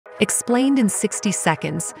Explained in 60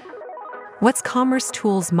 seconds. What's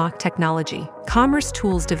commercetools MACH technology?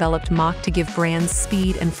 Commercetools developed MACH to give brands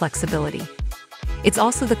speed and flexibility. It's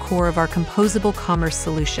also the core of our composable commerce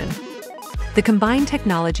solution. The combined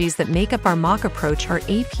technologies that make up our MACH approach are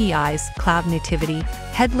APIs, cloud nativity,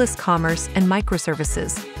 headless commerce, and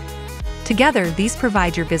microservices. Together, these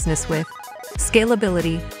provide your business with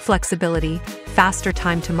scalability, flexibility, faster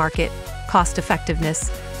time to market, cost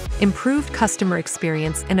effectiveness, improved customer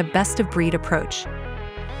experience, and a best-of-breed approach.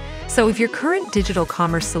 So if your current digital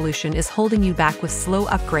commerce solution is holding you back with slow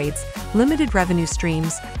upgrades, limited revenue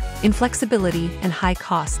streams, inflexibility, and high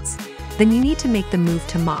costs, then you need to make the move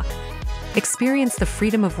to MACH. Experience the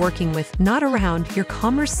freedom of working with, not around, your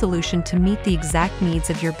commerce solution to meet the exact needs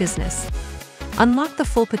of your business. Unlock the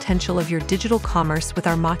full potential of your digital commerce with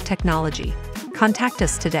our MACH technology. Contact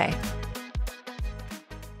us today.